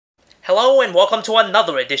Hello and welcome to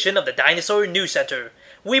another edition of the Dinosaur News Center.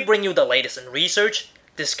 We bring you the latest in research,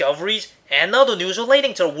 discoveries, and other news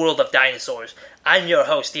relating to the world of dinosaurs. I'm your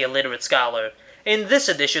host, the Illiterate Scholar. In this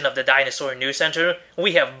edition of the Dinosaur News Center,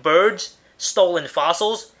 we have birds, stolen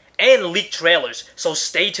fossils, and leaked trailers, so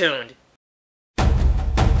stay tuned.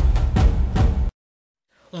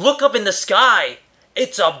 Look up in the sky!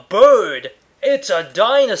 It's a bird! It's a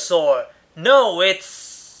dinosaur! No,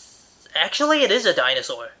 Actually, it is a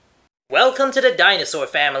dinosaur. Welcome to the dinosaur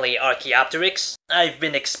family, Archeopteryx. I've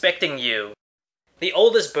been expecting you. The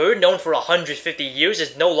oldest bird, known for 150 years,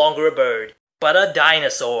 is no longer a bird, but a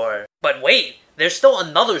dinosaur. But wait, there's still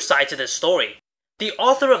another side to this story. The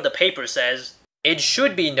author of the paper says, "It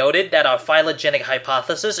should be noted that our phylogenetic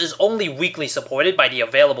hypothesis is only weakly supported by the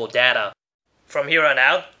available data. From here on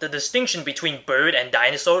out, the distinction between bird and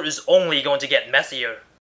dinosaur is only going to get messier."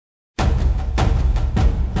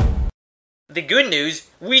 The good news,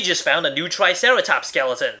 we just found a new Triceratops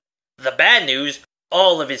skeleton. The bad news,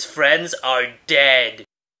 all of his friends are dead.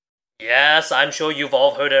 Yes, I'm sure you've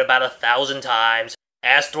all heard it about 1,000 times.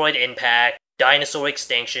 Asteroid impact, dinosaur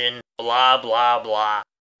extinction, blah blah blah.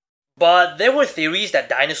 But there were theories that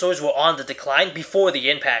dinosaurs were on the decline before the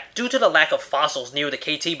impact due to the lack of fossils near the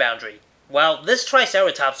KT boundary. Well, this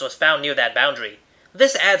Triceratops was found near that boundary.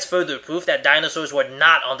 This adds further proof that dinosaurs were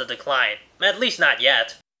not on the decline, at least not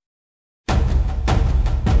yet.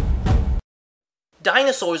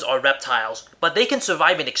 Dinosaurs are reptiles, but they can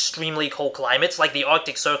survive in extremely cold climates like the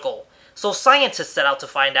Arctic Circle, so scientists set out to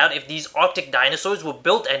find out if these Arctic dinosaurs were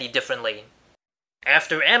built any differently.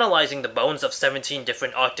 After analyzing the bones of 17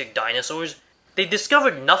 different Arctic dinosaurs, they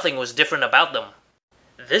discovered nothing was different about them.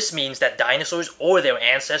 This means that dinosaurs or their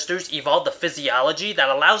ancestors evolved the physiology that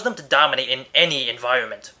allows them to dominate in any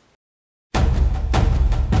environment.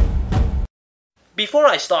 Before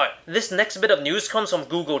I start, this next bit of news comes from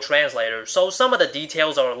Google Translator, so some of the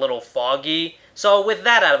details are a little foggy. So with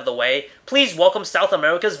that out of the way, please welcome South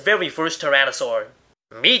America's very first Tyrannosaur.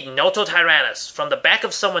 Meet Nototyrannus from the back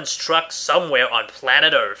of someone's truck somewhere on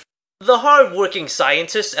planet Earth. The hard-working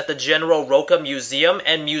scientists at the General Roca Museum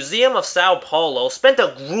and Museum of Sao Paulo spent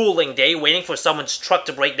a grueling day waiting for someone's truck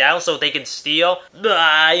to break down so they can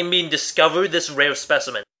discover this rare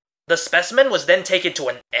specimen. The specimen was then taken to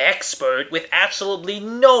an expert with absolutely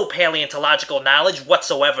no paleontological knowledge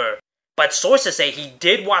whatsoever. But sources say he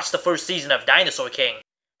did watch the first season of Dinosaur King,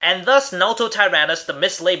 and thus Nototyrannus, the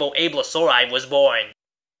mislabeled Ablosauri, was born.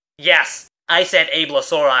 Yes, I said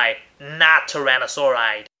Ablosauri, not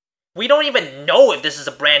Tyrannosauride. We don't even know if this is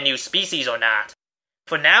a brand new species or not.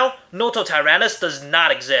 For now, Nototyrannus does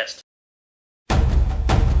not exist.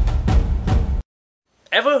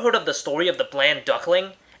 Ever heard of the story of the bland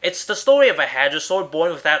duckling? It's the story of a hadrosaur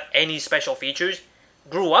born without any special features,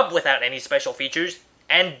 grew up without any special features,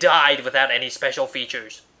 and died without any special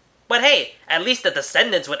features. But hey, at least the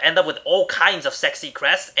descendants would end up with all kinds of sexy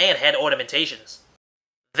crests and head ornamentations.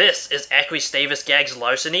 This is Acrystavis gags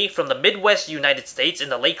larceny from the Midwest United States in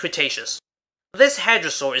the late Cretaceous. This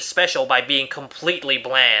hadrosaur is special by being completely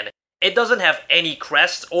bland. It doesn't have any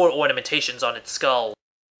crests or ornamentations on its skull.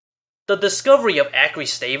 The discovery of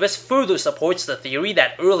Acrystavis further supports the theory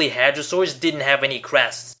that early hadrosaurs didn't have any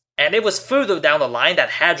crests, and it was further down the line that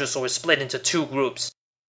hadrosaurs split into two groups.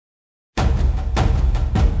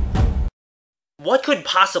 What could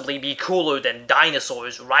possibly be cooler than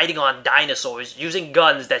dinosaurs riding on dinosaurs using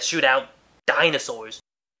guns that shoot out dinosaurs?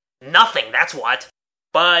 Nothing, that's what.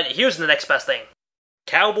 But here's the next best thing.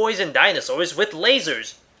 Cowboys and dinosaurs with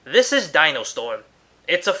lasers. This is Dinostorm.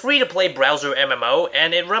 It's a free-to-play browser MMO,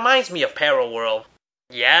 and it reminds me of Paraworld.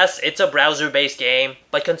 Yes, it's a browser-based game,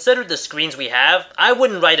 but consider the screens we have, I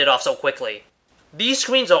wouldn't write it off so quickly. These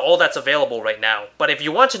screens are all that's available right now, but if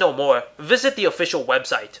you want to know more, visit the official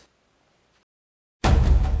website.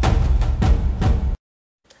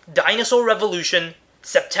 Dinosaur Revolution,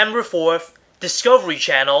 September 4th, Discovery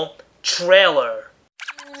Channel, trailer.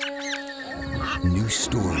 New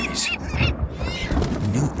stories.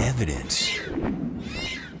 New evidence.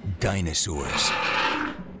 Dinosaurs.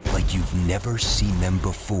 Like you've never seen them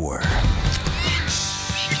before.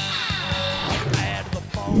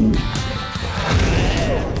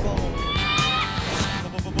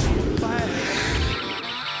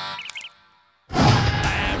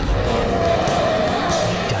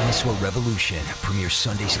 Dinosaur Revolution premieres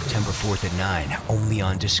Sunday, September 4th at 9, only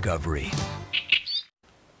on Discovery.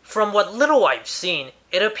 From what little I've seen,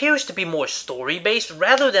 it appears to be more story-based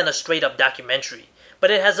rather than a straight-up documentary, but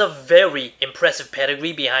it has a very impressive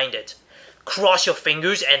pedigree behind it. Cross your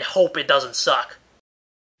fingers and hope it doesn't suck.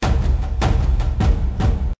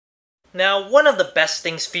 Now, one of the best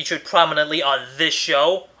things featured prominently on this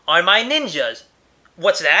show are my ninjas.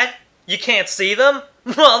 What's that? You can't see them?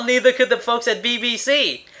 Well, neither could the folks at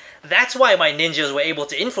BBC. That's why my ninjas were able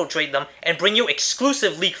to infiltrate them and bring you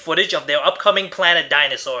exclusive leak footage of their upcoming Planet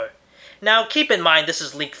Dinosaur. Now, keep in mind this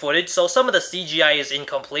is leaked footage, so some of the CGI is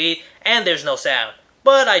incomplete and there's no sound.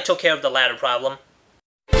 But I took care of the latter problem.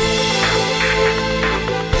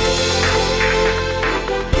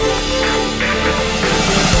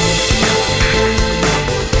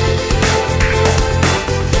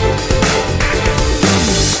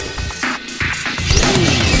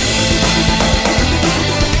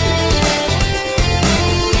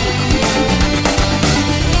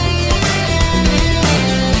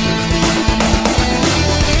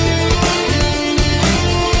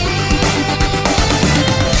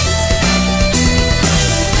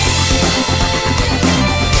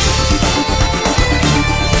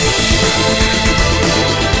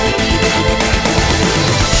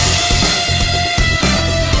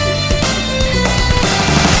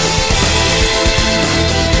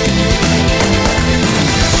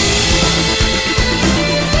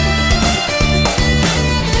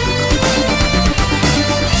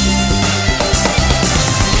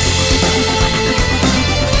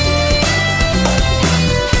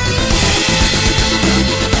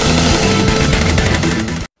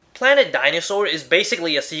 Planet Dinosaur is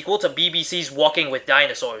basically a sequel to BBC's Walking with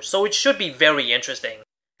Dinosaurs, so it should be very interesting.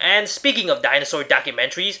 And speaking of dinosaur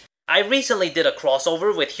documentaries, I recently did a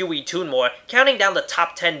crossover with Huey Toonmore counting down the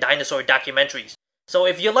top 10 dinosaur documentaries. So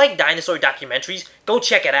if you like dinosaur documentaries, go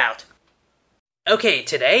check it out. Okay,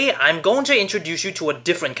 today I'm going to introduce you to a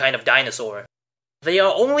different kind of dinosaur. They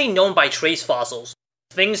are only known by trace fossils.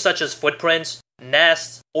 Things such as footprints,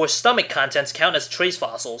 nests, or stomach contents count as trace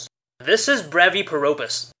fossils. This is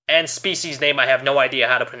Brachioperopus, and species name I have no idea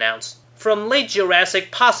how to pronounce. From late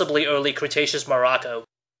Jurassic, possibly early Cretaceous Morocco.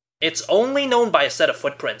 It's only known by a set of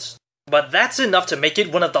footprints, but that's enough to make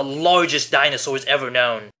it one of the largest dinosaurs ever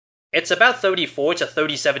known. It's about 34 to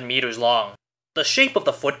 37 meters long. The shape of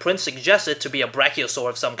the footprint suggests it to be a brachiosaur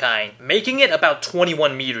of some kind, making it about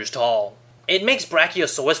 21 meters tall. It makes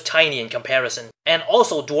Brachiosaurus tiny in comparison, and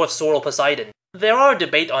also dwarfs Sauroposeidon. There are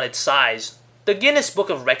debate on its size. The Guinness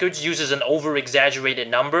Book of Records uses an over-exaggerated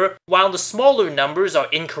number, while the smaller numbers are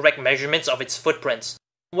incorrect measurements of its footprints.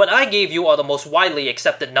 What I gave you are the most widely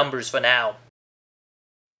accepted numbers for now.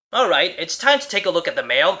 Alright, it's time to take a look at the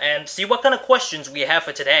mail and see what kind of questions we have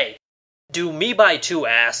for today. Do Me By 2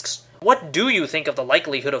 asks, what do you think of the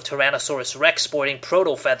likelihood of Tyrannosaurus Rex sporting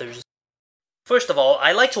proto-feathers? First of all,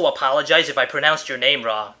 I'd like to apologize if I pronounced your name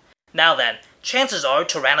wrong. Now then, chances are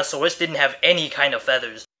Tyrannosaurus didn't have any kind of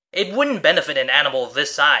feathers. It wouldn't benefit an animal of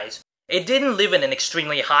this size. It didn't live in an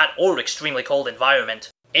extremely hot or extremely cold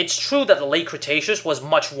environment. It's true that the late Cretaceous was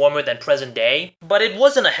much warmer than present day, but it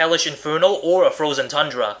wasn't a hellish inferno or a frozen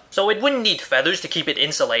tundra, so it wouldn't need feathers to keep it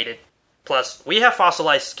insulated. Plus, we have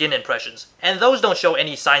fossilized skin impressions, and those don't show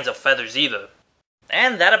any signs of feathers either.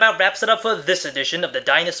 And that about wraps it up for this edition of the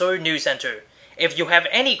Dinosaur News Center. If you have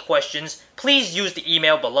any questions, please use the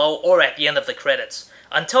email below or at the end of the credits.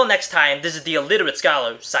 Until next time, this is the Illiterate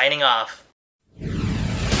Scholar, signing off.